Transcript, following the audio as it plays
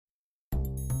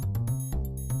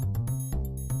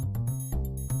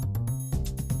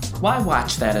Why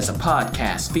Watch That is a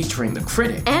podcast featuring the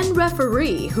critic and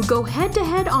referee who go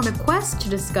head-to-head on a quest to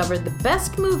discover the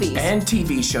best movies and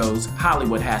TV shows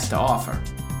Hollywood has to offer.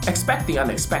 Expect the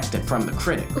unexpected from the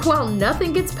critic. Well,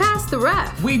 nothing gets past the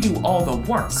ref. We do all the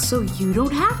work, so you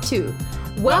don't have to.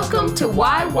 Welcome to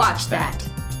Why Watch That.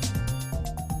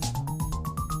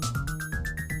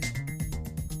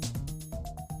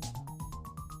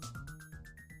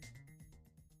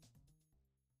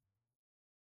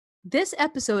 This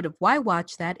episode of Why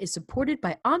Watch That is supported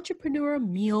by Entrepreneur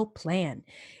Meal Plan.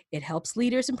 It helps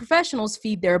leaders and professionals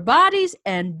feed their bodies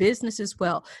and businesses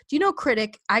well. Do you know,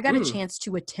 Critic, I got a chance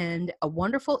to attend a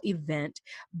wonderful event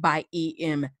by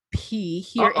EMP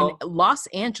here in Los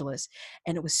Angeles.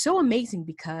 And it was so amazing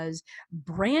because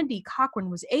Brandy Cochran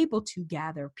was able to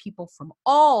gather people from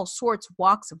all sorts of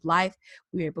walks of life.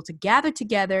 We were able to gather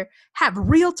together, have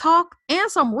real talk,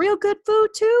 and some real good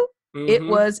food too. It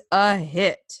was a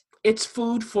hit. It's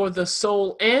food for the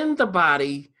soul and the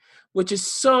body, which is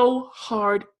so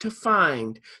hard to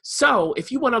find. So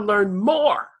if you want to learn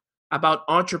more about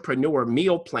Entrepreneur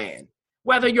Meal Plan,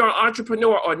 whether you're an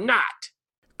entrepreneur or not,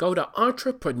 go to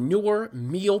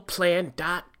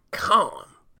entrepreneurmealplan.com.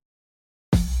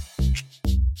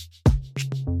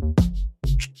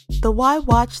 The Why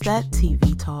Watch That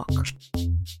TV Talk.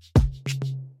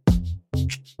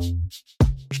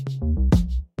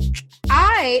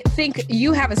 I think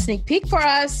you have a sneak peek for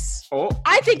us. Oh.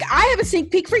 I think I have a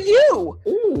sneak peek for you.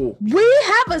 Ooh. We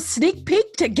have a sneak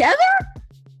peek together?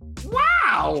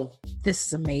 Wow. This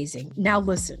is amazing. Now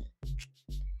listen.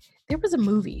 There was a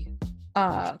movie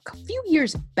a few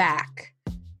years back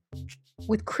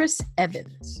with Chris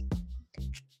Evans.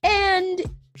 And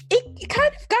it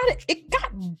kind of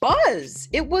got buzz.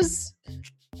 It was,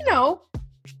 a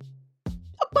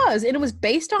buzz. And it was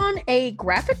based on a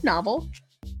graphic novel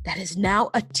that is now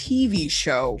a TV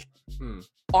show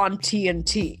on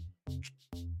TNT.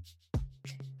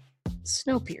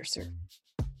 Snowpiercer.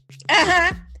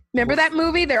 Remember that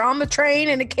movie? They're on the train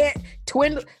and it can't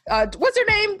what's her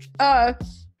name?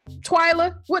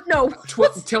 Twyla? What? No.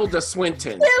 Tilda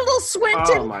Swinton. Yeah, little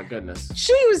Swinton. Oh my goodness.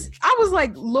 I was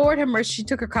like, Lord have mercy, she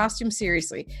took her costume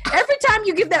seriously. Every time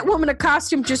you give that woman a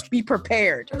costume, just be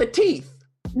prepared. The teeth.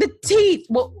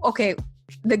 Well, okay.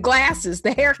 The glasses,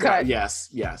 the haircut. Yes.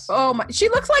 Oh my! She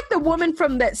looks like the woman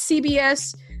from that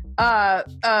CBS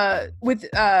with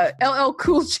LL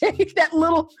Cool J.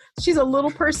 She's a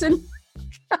little person.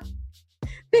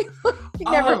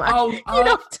 Never mind.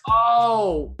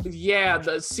 Yeah,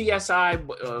 the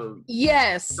CSI.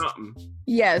 Yes. Something.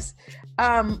 Yes.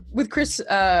 With Chris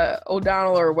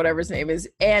O'Donnell or whatever his name is.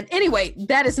 And anyway,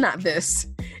 that is not this.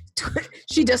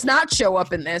 She does not show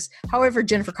up in this. However,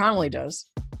 Jennifer Connelly does.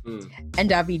 And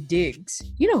Daveed Diggs.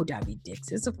 You know who Daveed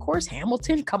Diggs is, of course.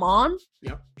 Hamilton, come on.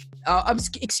 Yep.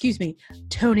 Excuse me,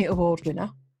 Tony Award winner.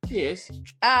 Yes.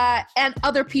 And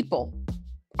other people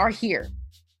are here.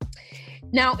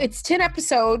 Now, it's 10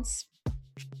 episodes.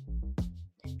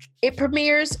 It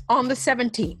premieres on the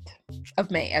 17th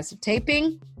of May. As of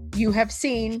taping, you have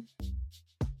seen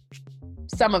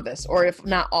some of this, or if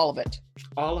not all of it.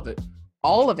 All of it.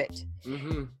 All of it.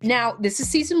 Mm-hmm. Now, this is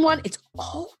season 1. It's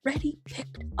already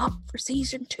picked up for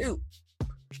season 2.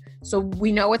 So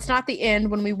we know it's not the end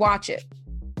when we watch it.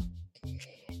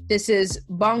 This is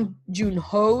Bong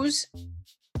Joon-ho's,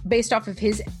 based off of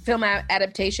his film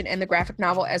adaptation and the graphic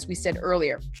novel, as we said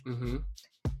earlier. Mm-hmm.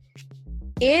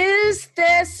 Is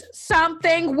this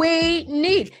something we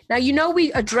need? Now,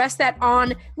 we address that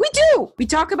we do. We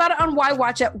talk about it on Why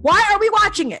Watch It. Why are we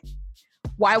watching it?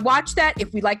 Why watch that?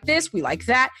 If we like this, we like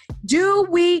that. Do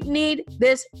we need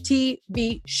this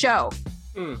TV show?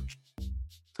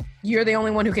 You're the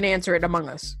only one who can answer it among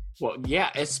us. Well,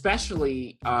 yeah,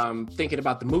 especially thinking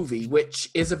about the movie, which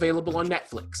is available on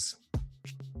Netflix.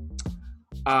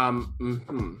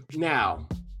 Now,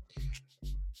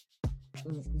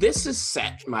 this is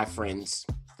set, my friends,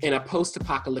 in a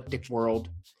post-apocalyptic world.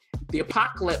 The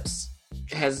apocalypse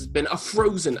has been a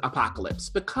frozen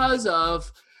apocalypse because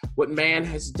of what man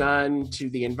has done to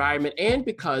the environment and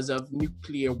because of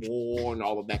nuclear war and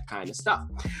all of that kind of stuff.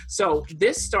 So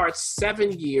this starts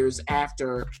 7 years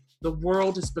after the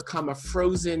world has become a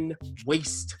frozen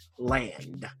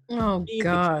wasteland. Oh,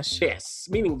 gosh.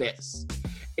 Meaning this.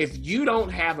 If you don't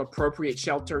have appropriate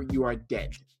shelter, you are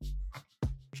dead.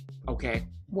 Okay?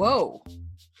 Whoa.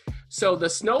 So the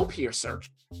Snowpiercer,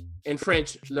 in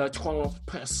French, Le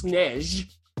Trompe-Neige.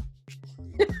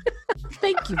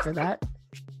 Thank you for that.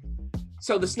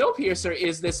 So the Snowpiercer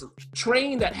is this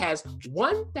train that has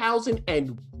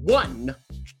 1,001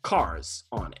 cars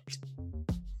on it.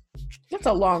 That's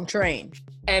a long train.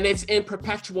 and it's in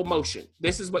perpetual motion.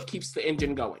 This is what keeps the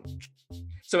engine going.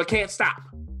 So it can't stop.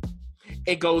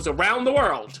 It goes around the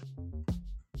world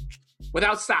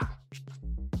without stopping.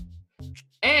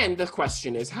 And the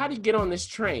question is, how do you get on this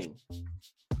train?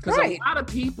 Because a lot of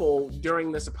people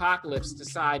during this apocalypse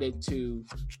decided to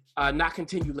not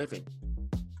continue living.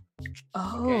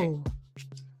 Oh. Okay?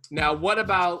 Now, what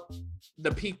about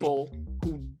the people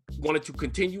who wanted to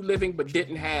continue living but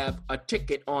didn't have a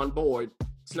ticket on board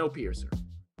Snowpiercer?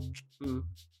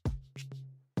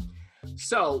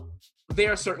 So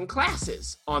there are certain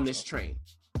classes on this train.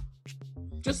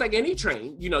 Just like any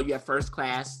train, you have first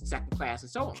class, second class, and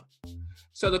so on.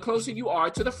 So the closer you are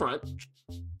to the front,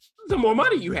 the more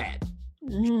money you had.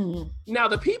 Now,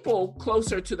 the people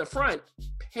closer to the front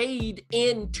paid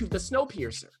into the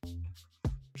Snowpiercer.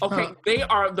 Okay, they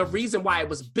are the reason why it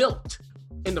was built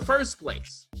in the first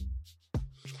place.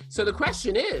 So the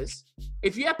question is,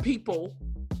 if you have people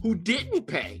who didn't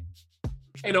pay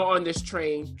and are on this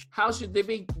train, how should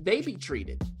they be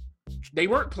treated? They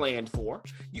weren't planned for.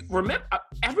 Remember,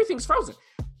 everything's frozen.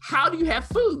 How do you have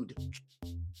food?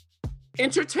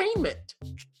 Entertainment,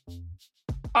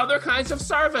 other kinds of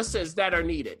services that are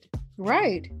needed.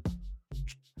 Right.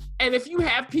 And if you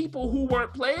have people who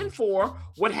weren't planned for,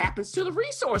 what happens to the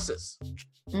resources?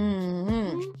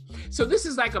 So this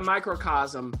is like a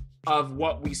microcosm of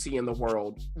what we see in the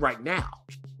world right now.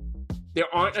 There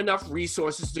aren't enough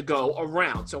resources to go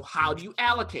around. So how do you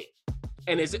allocate?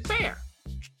 And is it fair?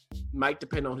 Might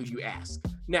depend on who you ask.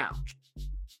 Now,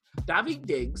 Daveed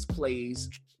Diggs plays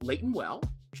Leighton Well.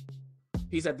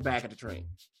 He's at the back of the train.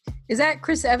 Is that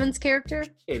Chris Evans' character?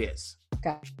 It is.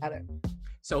 Got it.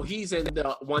 So he's in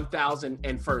the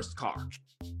 1001st car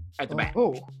at the back.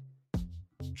 Oh.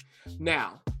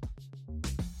 Now,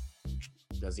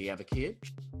 does he have a kid?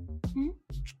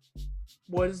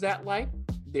 What is that like?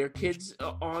 There are kids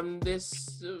on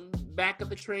this back of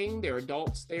the train. There are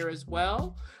adults there as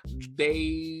well.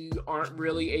 They aren't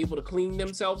really able to clean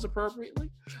themselves appropriately.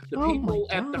 The people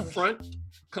at the front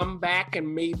come back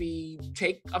and maybe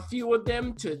take a few of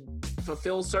them to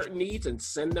fulfill certain needs and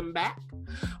send them back.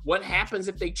 What happens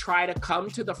if they try to come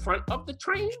to the front of the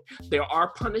train? There are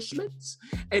punishments.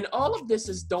 And all of this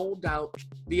is doled out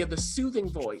via the soothing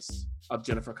voice of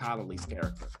Jennifer Connelly's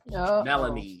character,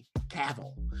 Melanie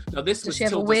Cavill. Now, this was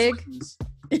Tilda Swinton's.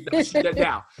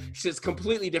 Now, she's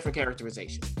completely different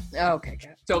characterization. Okay,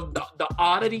 got it. So the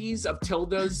oddities of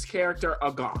Tilda's character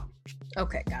are gone.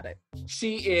 Okay, got it.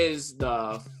 She is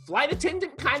the flight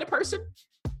attendant kind of person.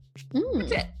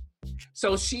 That's it.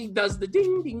 So she does the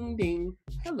ding, ding, ding,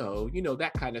 hello,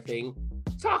 that kind of thing,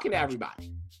 talking to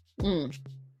everybody.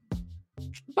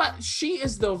 But she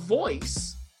is the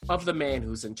voice of the man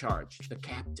who's in charge, the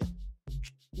captain.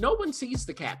 No one sees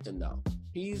the captain, though.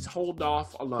 He's holed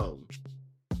off alone.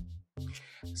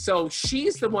 So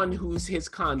she's the one who's his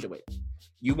conduit.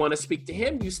 You want to speak to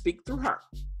him, you speak through her.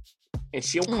 And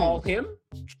she'll call him,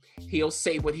 he'll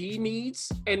say what he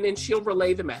needs, and then she'll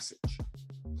relay the message.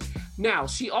 Now,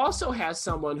 she also has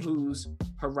someone who's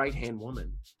her right-hand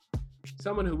woman.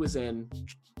 Someone who was in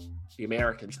The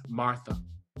Americans, Martha.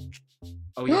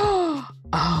 Oh, yeah. Oh,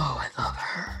 I love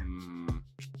her.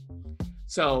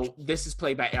 So this is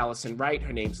played by Allison Wright.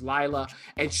 Her name's Lila.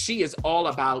 And she is all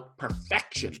about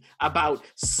perfection, about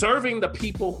serving the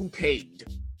people who paid.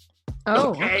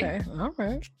 Oh, okay. All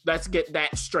right. Let's get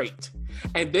that straight.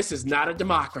 And this is not a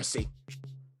democracy.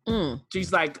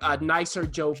 She's like a nicer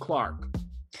Joe Clark.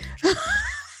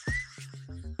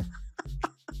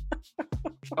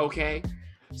 Okay?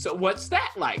 So what's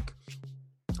that like?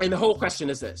 And the whole question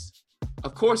is this.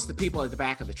 Of course, the people at the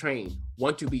back of the train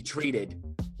want to be treated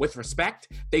with respect.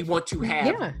 They want to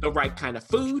have the right kind of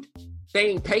food. They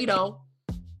ain't pay though.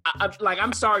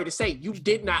 I'm sorry to say, you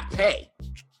did not pay.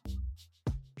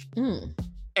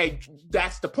 And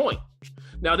that's the point.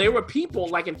 Now, there were people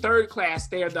like in third class,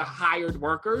 they're the hired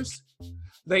workers.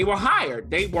 They were hired.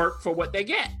 They work for what they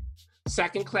get.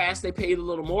 Second class, they paid a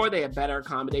little more. They had better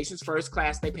accommodations. First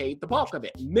class, they paid the bulk of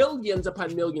it. Millions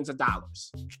upon millions of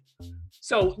dollars.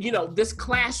 So, this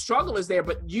class struggle is there,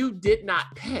 but you did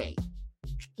not pay.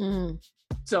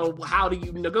 So how do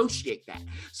you negotiate that?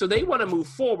 So they want to move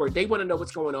forward. They want to know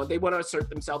what's going on. They want to assert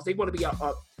themselves. They want to be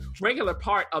a regular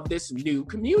part of this new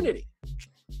community.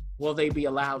 Will they be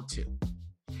allowed to?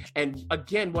 And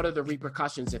again, what are the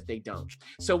repercussions if they don't?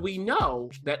 So we know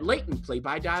that Leighton, played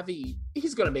by Daveed,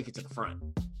 he's going to make it to the front.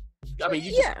 I mean,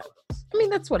 you just know this. I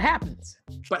mean, that's what happens.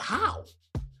 But how?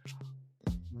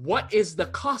 What is the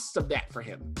cost of that for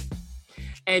him?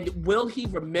 And will he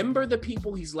remember the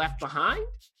people he's left behind?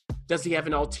 Does he have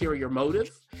an ulterior motive?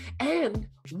 And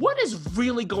what is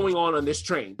really going on this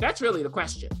train? That's really the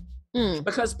question.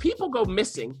 Because people go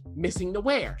missing to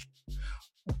where?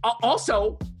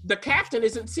 Also, the captain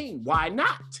isn't seen. Why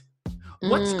not?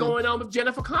 What's going on with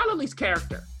Jennifer Connelly's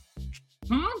character?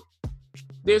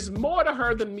 There's more to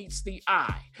her than meets the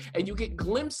eye. And you get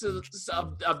glimpses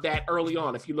of that early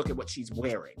on if you look at what she's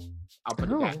wearing. I'll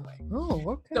put it that way.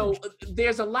 Okay. So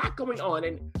there's a lot going on.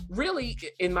 And really,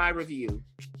 in my review,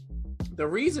 the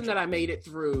reason that I made it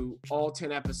through all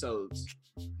 10 episodes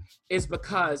is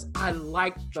because I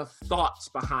like the thoughts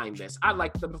behind this. I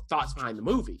like the thoughts behind the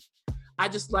movie. I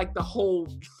just like the whole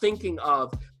thinking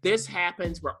of this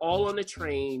happens, we're all on a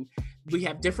train, we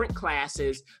have different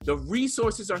classes, the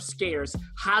resources are scarce,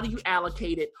 how do you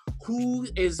allocate it, who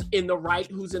is in the right,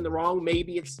 who's in the wrong,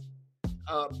 maybe it's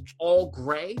all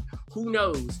gray, who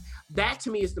knows? That to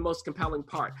me is the most compelling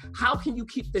part. How can you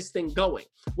keep this thing going?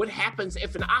 What happens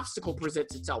if an obstacle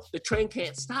presents itself? The train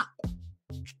can't stop.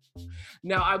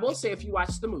 Now, I will say if you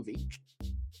watch the movie,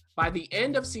 by the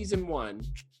end of season 1,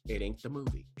 it ain't the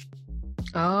movie.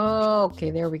 Oh, okay.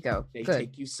 There we go. They Good.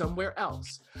 take you somewhere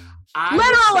else.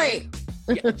 Literally!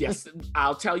 Yes,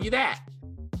 I'll tell you that.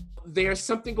 There's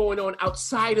something going on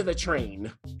outside of the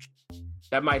train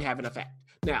that might have an effect.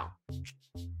 Now,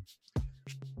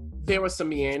 there was some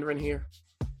meandering here.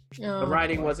 The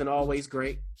writing wasn't always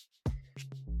great.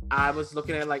 I was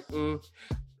looking at it like,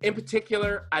 In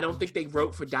particular, I don't think they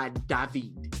wrote for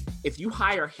David. If you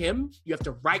hire him, you have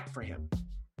to write for him.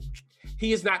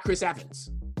 He is not Chris Evans.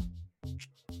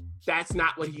 That's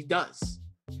not what he does.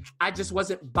 I just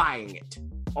wasn't buying it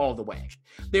all the way.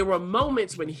 There were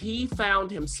moments when he found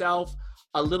himself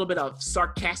a little bit of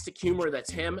sarcastic humor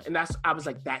that's him, and I was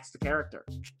like, that's the character.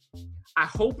 I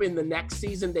hope in the next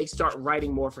season they start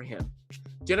writing more for him.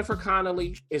 Jennifer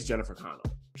Connelly is Jennifer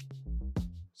Connelly.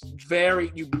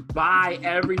 You buy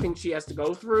everything she has to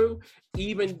go through,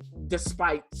 even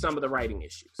despite some of the writing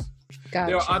issues. Gotcha.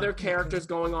 There are other characters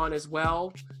going on as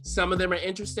well. Some of them are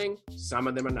interesting, some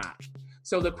of them are not.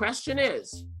 So the question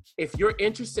is, if you're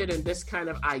interested in this kind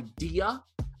of idea,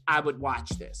 I would watch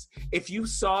this. If you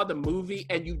saw the movie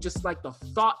and you just like the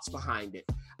thoughts behind it,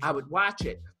 I would watch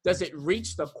it. Does it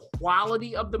reach the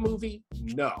quality of the movie?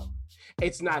 No.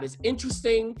 It's not as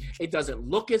interesting. It doesn't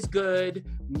look as good.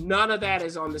 None of that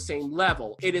is on the same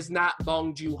level. It is not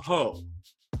Bong Joon-ho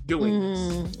doing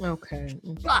this. Okay.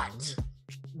 But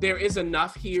there is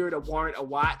enough here to warrant a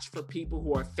watch for people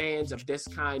who are fans of this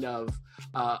kind of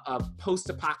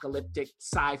post-apocalyptic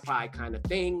sci-fi kind of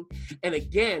thing. And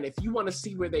again, if you want to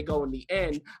see where they go in the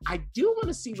end, I do want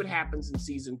to see what happens in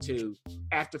season 2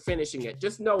 after finishing it.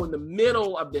 Just know in the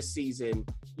middle of this season,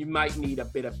 you might need a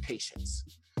bit of patience.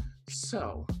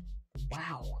 So,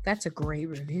 wow, that's a great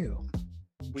review.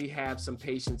 We have some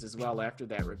patience as well after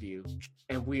that review,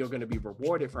 and we are going to be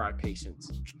rewarded for our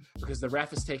patience because the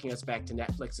ref is taking us back to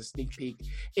Netflix, a sneak peek.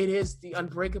 It is the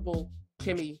Unbreakable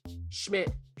Kimmy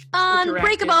Schmidt.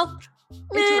 Unbreakable.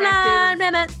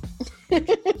 Interactive.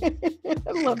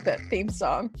 I love that theme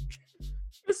song.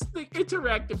 It's the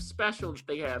interactive special that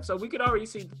they have. So we can already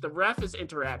see that the ref is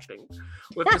interacting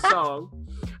with the song.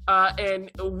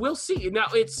 And we'll see. Now,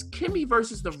 it's Kimmy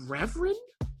versus the Reverend.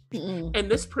 And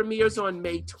this premieres on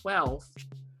May 12th.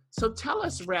 So tell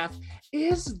us, Ref,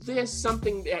 is this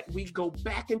something that we go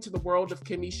back into the world of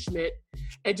Kimmy Schmidt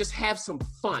and just have some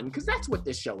fun? Because that's what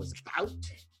this show is about.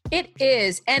 It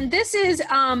is. And this is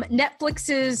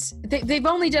Netflix's, they've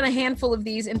only done a handful of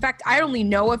these. In fact, I only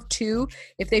know of 2.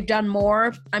 If they've done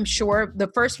more, I'm sure. The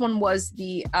first one was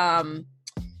the,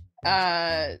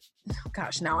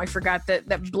 now I forgot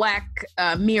that Black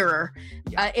Mirror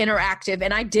interactive.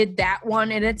 And I did that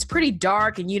one and it's pretty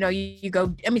dark. And, you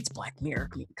go, it's Black Mirror.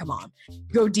 I mean, come on,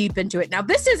 go deep into it. Now,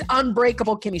 this is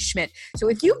Unbreakable Kimmy Schmidt. So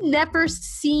if you've never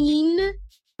seen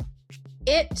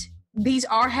it, these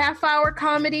are half-hour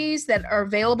comedies that are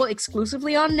available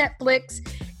exclusively on Netflix.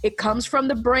 It comes from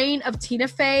the brain of Tina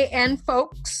Fey and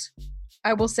folks,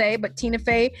 I will say, but Tina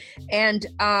Fey and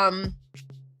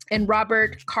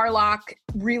Robert Carlock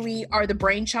really are the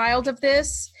brainchild of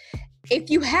this. If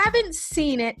you haven't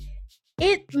seen it,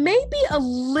 it may be a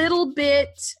little bit,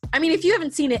 if you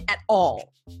haven't seen it at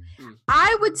all,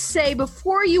 I would say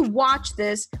before you watch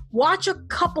this, watch a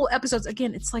couple episodes.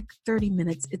 Again, it's like 30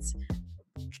 minutes.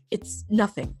 It's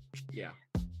nothing. Yeah.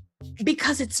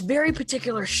 Because it's a very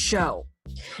particular show.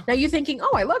 Now you're thinking,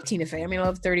 I love Tina Fey. I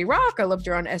love 30 Rock. I loved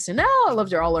her on SNL. I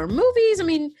loved her all her movies.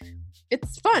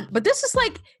 It's fun. But this is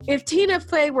like if Tina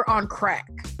Fey were on crack.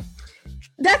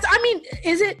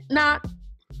 Is it not?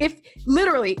 If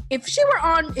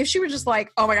she were just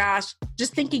like, oh my gosh,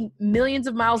 just thinking millions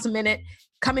of miles a minute,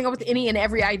 coming up with any and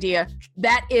every idea,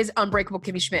 that is Unbreakable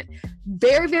Kimmy Schmidt.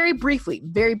 Very, very briefly,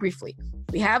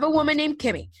 We have a woman named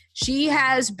Kimmy. She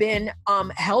has been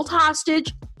held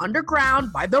hostage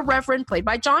underground by the Reverend, played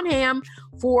by John Hamm,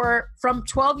 from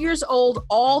 12 years old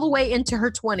all the way into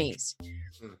her 20s.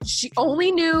 She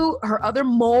only knew her other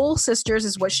mole sisters,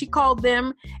 is what she called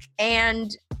them,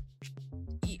 and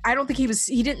I don't think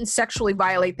he didn't sexually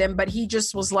violate them, but he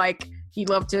just was like, he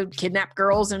loved to kidnap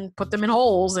girls and put them in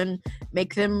holes and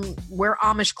make them wear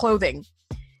Amish clothing.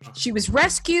 She was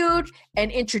rescued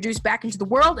and introduced back into the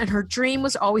world, and her dream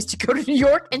was always to go to New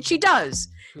York, and she does.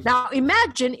 Now,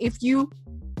 imagine if you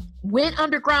went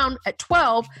underground at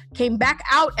 12, came back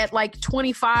out at like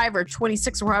 25 or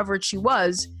 26 or however she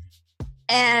was,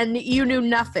 and you knew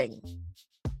nothing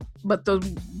but the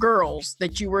girls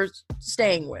that you were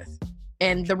staying with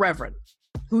and the Reverend,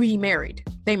 who he married.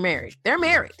 They're married.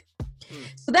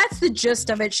 So that's the gist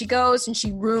of it. She goes and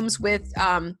she rooms with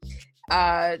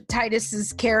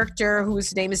Titus's character,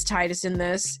 whose name is Titus in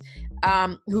this,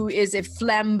 who is a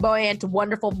flamboyant,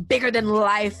 wonderful,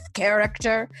 bigger-than-life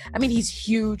character. I mean, he's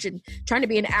huge and trying to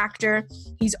be an actor.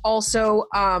 He's also,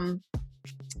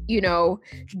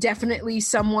 definitely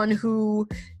someone who,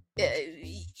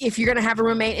 if you're going to have a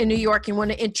roommate in New York and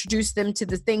want to introduce them to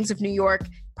the things of New York,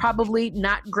 probably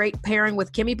not great pairing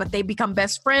with Kimmy, but they become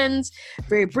best friends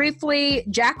very briefly.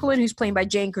 Jacqueline, who's played by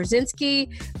Jane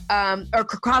Krasinski, or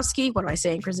Krakowski. What am I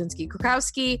saying? Krasinski.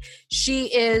 Krakowski.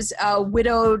 She is a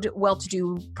widowed,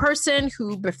 well-to-do person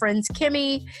who befriends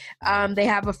Kimmy. They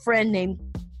have a friend named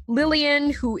Lillian,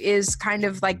 who is kind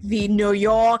of like the New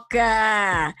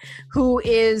Yorker, who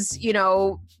is,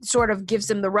 sort of gives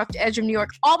them the rough edge of New York.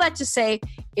 All that to say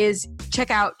is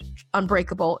check out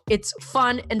Unbreakable. It's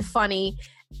fun and funny,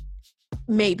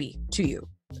 maybe, to you.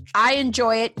 I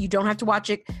enjoy it. You don't have to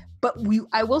watch it. But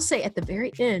I will say at the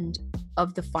very end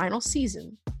of the final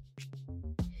season,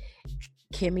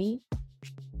 Kimmy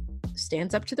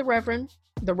stands up to the Reverend.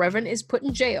 The Reverend is put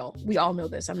in jail. We all know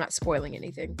this. I'm not spoiling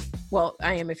anything. Well,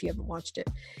 I am if you haven't watched it.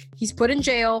 He's put in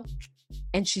jail,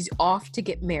 and she's off to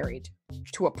get married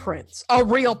to a prince. A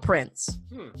real prince.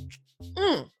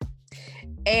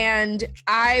 And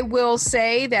I will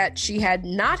say that she had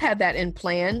not had that in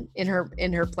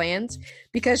her plans,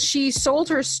 because she sold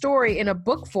her story in a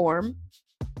book form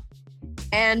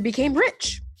and became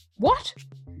rich. What?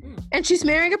 And she's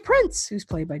marrying a prince who's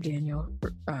played by Daniel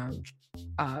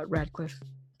Radcliffe,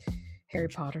 Harry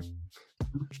Potter.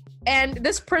 And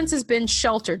this prince has been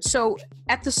sheltered. So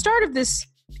at the start of this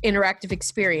interactive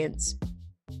experience,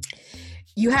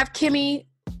 you have Kimmy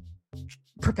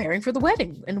preparing for the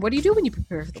wedding. And what do you do when you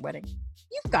prepare for the wedding?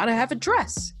 You've got to have a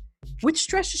dress. Which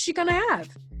dress is she going to have?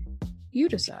 You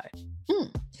decide.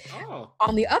 Oh.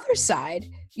 On the other side,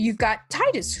 you've got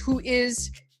Titus, who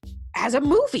has a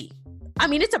movie. I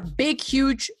mean, it's a big,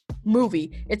 huge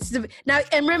movie. Now,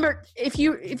 and remember, if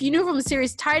you knew from the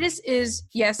series, Titus is,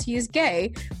 yes, he is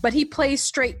gay, but he plays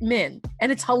straight men,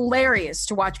 and it's hilarious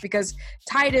to watch because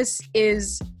Titus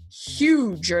is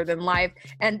huger than life,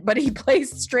 but he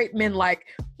plays straight men like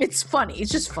it's funny.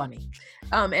 It's just funny,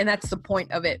 and that's the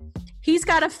point of it. He's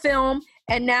got a film,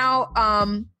 and now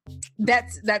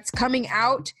that's coming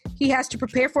out. He has to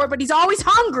prepare for it, but he's always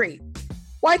hungry.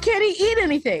 Why can't he eat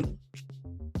anything?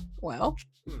 Well,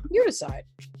 you decide.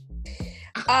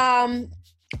 And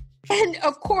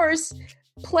of course,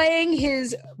 playing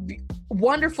his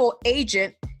wonderful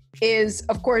agent is,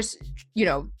 of course,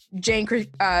 Jane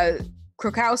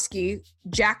Krakowski,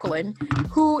 Jacqueline,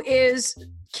 who is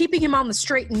keeping him on the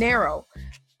straight and narrow.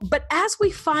 But as we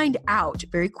find out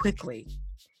very quickly,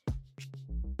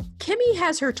 Kimmy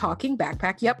has her talking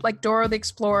backpack. Yep, like Dora the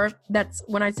Explorer. That's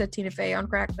when I said Tina Fey on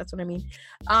crack. That's what I mean.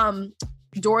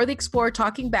 Dora the Explorer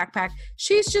talking backpack.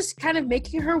 She's just kind of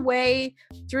making her way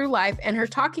through life, and her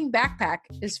talking backpack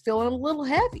is feeling a little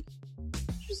heavy.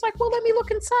 She's like, well, let me look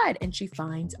inside. And she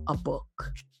finds a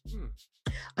book.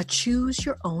 A choose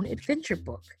your own adventure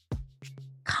book.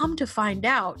 Come to find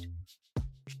out,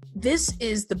 this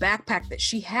is the backpack that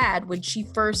she had when she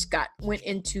first went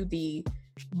into the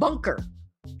bunker.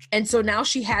 And so now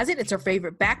she has it. It's her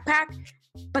favorite backpack.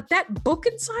 But that book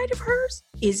inside of hers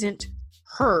isn't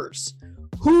hers.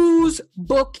 Whose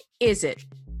book is it?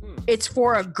 It's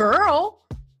for a girl,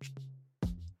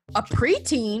 a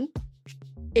preteen.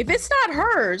 If it's not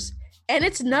hers, and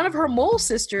it's none of her mole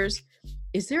sisters,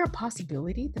 is there a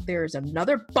possibility that there is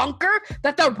another bunker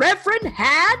that the Reverend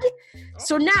had?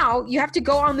 So now you have to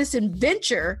go on this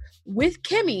adventure with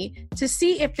Kimmy to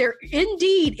see if there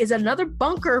indeed is another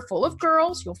bunker full of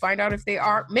girls. You'll find out if they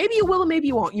are. Maybe you will and maybe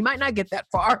you won't. You might not get that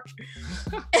far.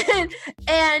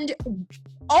 and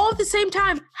all at the same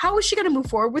time, how is she going to move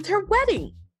forward with her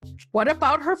wedding? What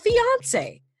about her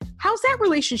fiance? How's that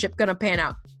relationship going to pan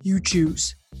out? You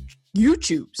choose. You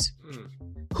choose.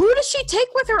 Who does she take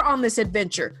with her on this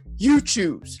adventure? You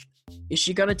choose. Is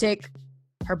she going to take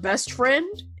her best friend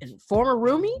and former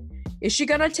roomie? Is she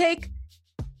going to take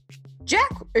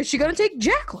Is she going to take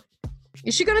Jacqueline?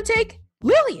 Is she going to take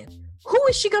Lillian? Who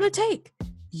is she going to take?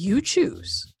 You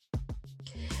choose.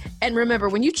 And remember,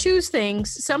 when you choose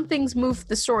things, some things move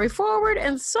the story forward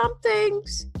and some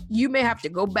things you may have to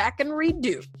go back and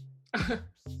redo.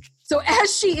 So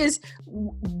as she is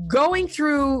going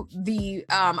through the,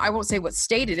 I won't say what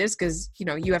state it is because,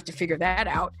 you have to figure that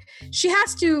out. She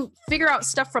has to figure out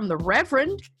stuff from the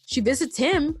Reverend. She visits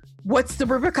him. What's the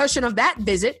repercussion of that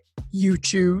visit? You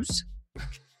choose.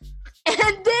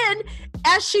 And then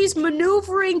as she's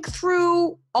maneuvering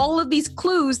through all of these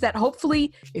clues that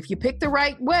hopefully, if you pick the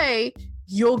right way,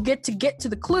 you'll get to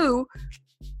the clue.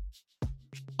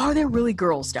 Are there really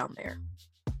girls down there?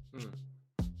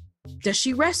 Does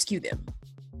she rescue them?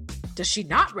 Does she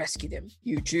not rescue them?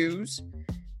 You choose.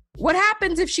 What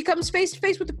happens if she comes face to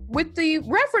face with the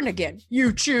Reverend again?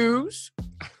 You choose.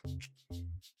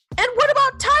 And what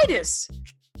about Titus?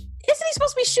 Isn't he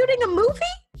supposed to be shooting a movie?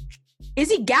 Is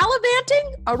he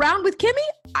gallivanting around with Kimmy?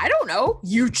 I don't know.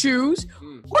 You choose.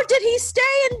 Or did he stay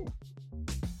and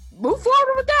move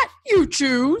forward with that? You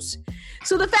choose.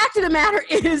 So the fact of the matter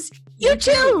is, you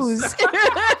choose.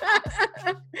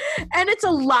 And it's a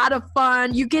lot of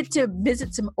fun. You get to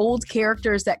visit some old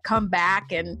characters that come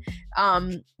back and,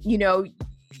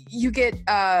 you get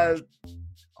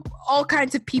all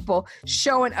kinds of people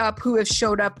showing up who have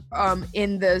showed up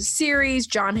in the series.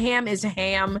 John Hamm is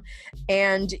Ham,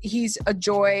 and he's a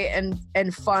joy and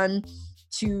fun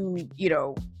to,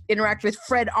 interact with.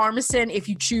 Fred Armisen, if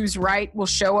you choose right, will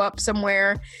show up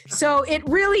somewhere. So it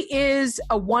really is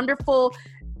a wonderful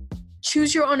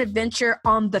choose your own adventure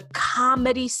on the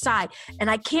comedy side. And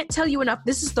I can't tell you enough,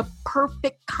 this is the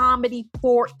perfect comedy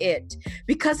for it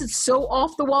because it's so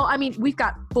off the wall. I mean, we've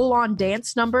got full on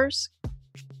dance numbers.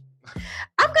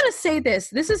 I'm going to say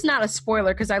this is not a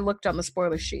spoiler because I looked on the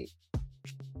spoiler sheet.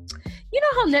 You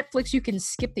know how Netflix, you can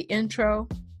skip the intro?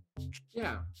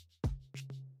 Yeah.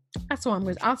 That's all I'm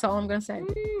going to say.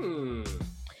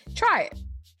 Try it.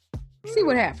 See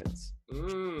what happens.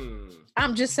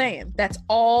 I'm just saying. That's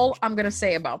all I'm going to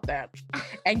say about that.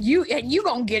 And you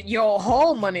going to get your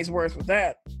whole money's worth with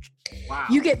that. Wow.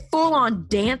 You get full-on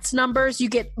dance numbers. You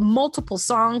get multiple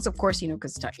songs, of course,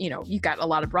 because, you got a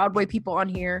lot of Broadway people on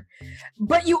here.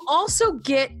 But you also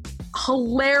get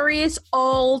hilarious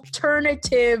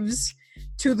alternatives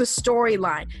to the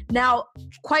storyline. Now,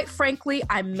 quite frankly,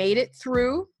 I made it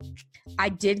through. I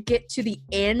did get to the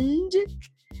end,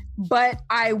 but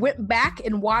I went back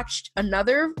and watched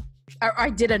I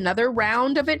did another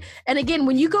round of it. And again,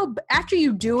 when you go, after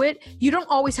you do it, you don't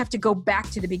always have to go back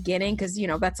to the beginning because,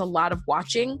 that's a lot of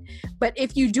watching. But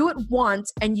if you do it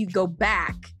once and you go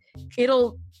back,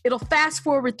 it'll fast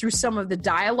forward through some of the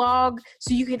dialogue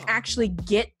so you can actually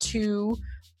get to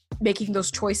making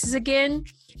those choices again.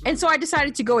 And so I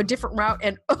decided to go a different route.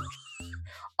 And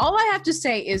all I have to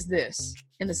say is this,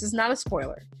 and this is not a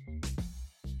spoiler.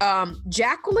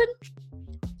 Jacqueline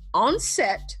on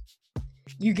set,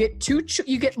 you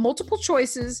get multiple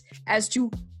choices as to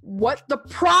what the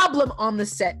problem on the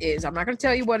set is. I'm not going to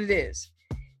tell you what it is.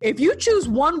 If you choose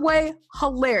one way,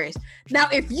 hilarious. Now,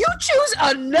 if you choose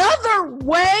another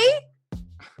way,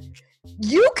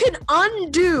 you can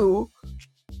undo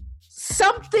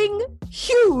something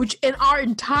huge in our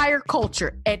entire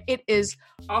culture, and it is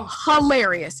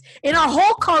hilarious. In our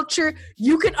whole culture,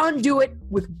 you can undo it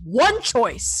with one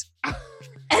choice,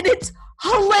 and it's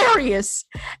hilarious.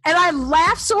 And I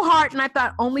laughed so hard, and I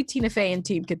thought only Tina Fey and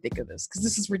team could think of this because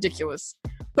this is ridiculous.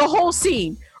 The whole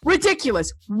scene,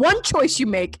 ridiculous. One choice you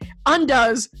make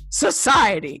undoes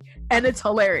society, and it's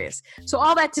hilarious. So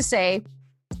all that to say,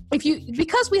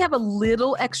 because we have a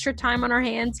little extra time on our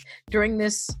hands during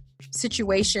this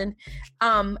situation,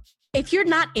 if you're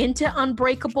not into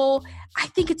Unbreakable, I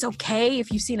think it's okay if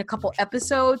you've seen a couple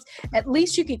episodes. At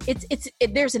least you can.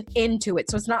 There's an end to it,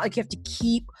 so it's not like you have to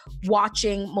keep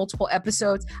watching multiple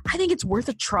episodes. I think it's worth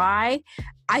a try.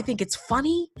 I think it's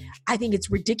funny. I think it's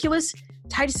ridiculous.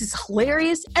 Titus is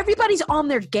hilarious. Everybody's on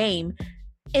their game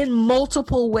in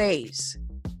multiple ways.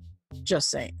 Just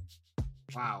saying.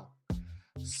 Wow.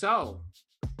 So,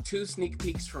 2 sneak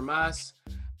peeks from us.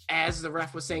 As the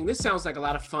ref was saying, this sounds like a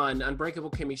lot of fun. Unbreakable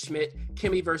Kimmy Schmidt,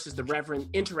 Kimmy versus the Reverend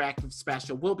interactive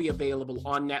special will be available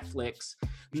on Netflix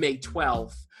May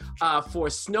 12th. For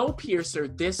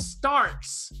Snowpiercer, this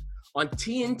starts on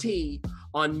TNT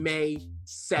on May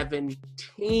 17th.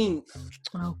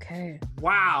 Okay.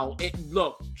 Wow.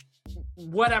 Look,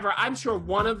 whatever. I'm sure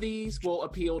one of these will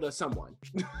appeal to someone,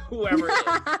 whoever it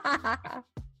is.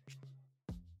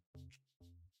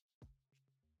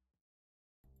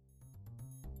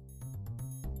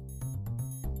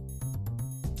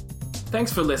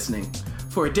 Thanks for listening.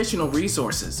 For additional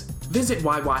resources, visit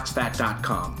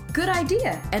whywatchthat.com. Good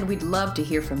idea, and we'd love to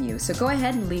hear from you. So go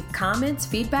ahead and leave comments,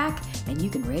 feedback, and you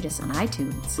can rate us on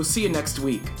iTunes. We'll see you next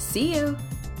week. See you.